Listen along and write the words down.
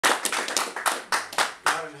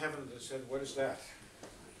heaven that said, "What is that?"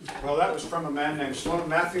 Well, that was from a man named Sloan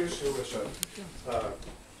Matthews, who was an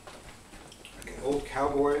old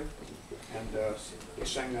cowboy, and he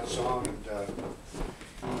sang that song. And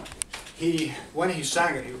when he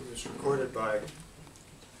sang it, it was recorded by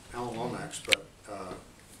Alan Lomax. But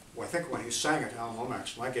well, I think when he sang it, Alan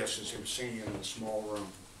Lomax, my guess is he was singing it in a small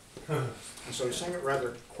room. And so he sang it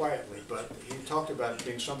rather quietly, but he talked about it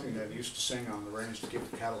being something that he used to sing on the range to keep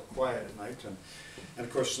the cattle quiet at night. And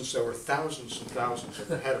of course, since there were thousands and thousands at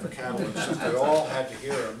the head of cattle, and since they all had to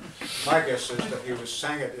hear him, my guess is that he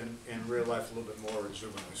sang it in real life a little bit more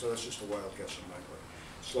exuberantly. So that's just a wild guess on my part.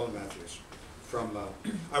 Sloan Matthews. From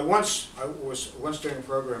I was once doing a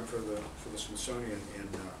program for the Smithsonian in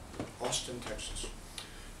Austin, Texas,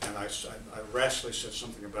 and I rashly said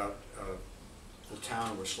something about the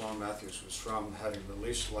town where Sloan Matthews was from having the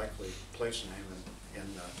least likely place name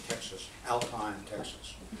in Texas, Alpine,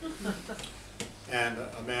 Texas. And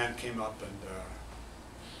a man came up, and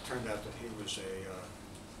turned out that he was a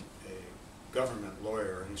government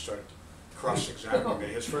lawyer, and he started cross-examining me.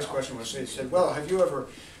 His first question was, he said, "Well, have you ever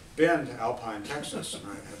been to Alpine, Texas?" And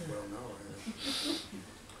I said, "Well, no." He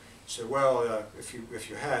said, "Well, if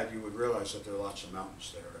you had, you would realize that there are lots of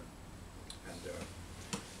mountains there."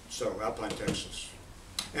 So Alpine, Texas.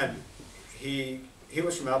 And he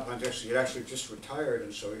was from Alpine, Texas. He had actually just retired,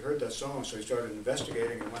 and so he heard that song, so he started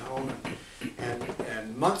investigating and went home.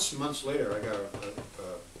 And months later, I got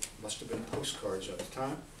must have been postcards at the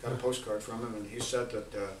time, got a postcard from him, and he said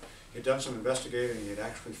that he'd done some investigating, and he had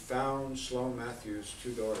actually found Sloan Matthews'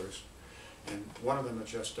 2 daughters, and one of them had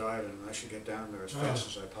just died, and I should get down there as fast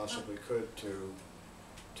as I possibly could to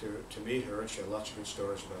meet her, and she had lots of good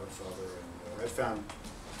stories about her father, and I found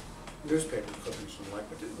newspaper clippings and the like,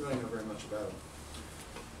 but didn't really know very much about him.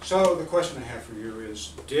 So the question I have for you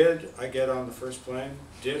is, did I get on the first plane?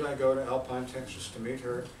 Did I go to Alpine, Texas to meet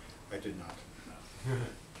her? I did not.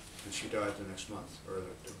 And she died the next month, or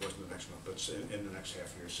it wasn't the next month, but in the next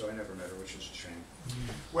half year, so I never met her, which is a shame.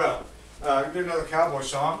 Well, I'm going to do another cowboy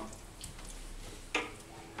song. And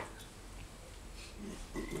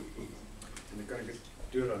we're going to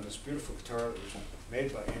do it on this beautiful guitar that was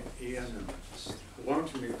made by Ian and loaned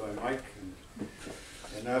to me by Mike,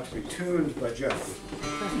 and now to be tuned by Jeff.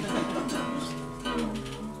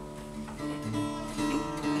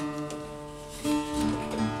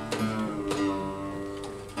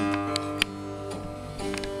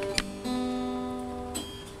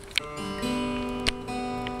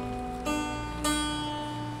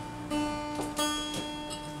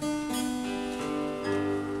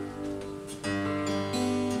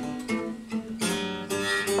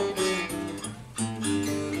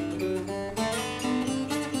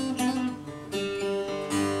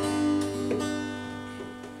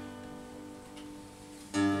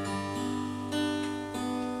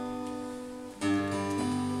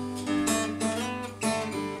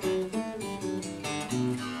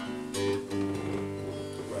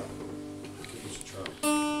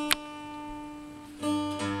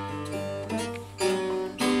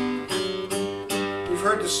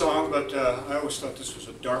 Heard the song, but I always thought this was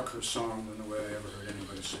a darker song than the way I ever heard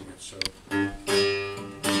anybody sing it. So.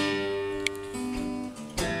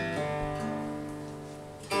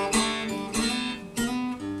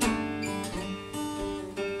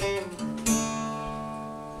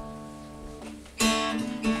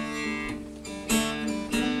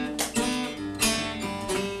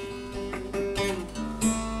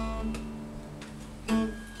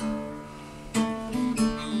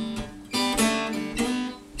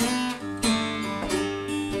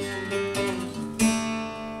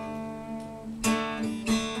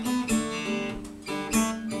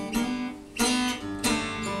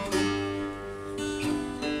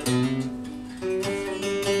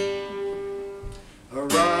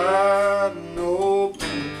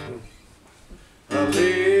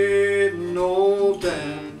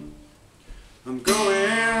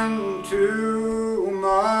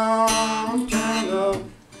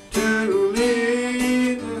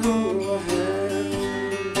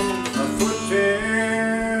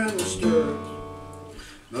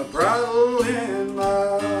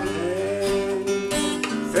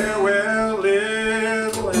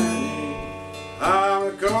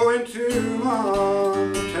 Going to my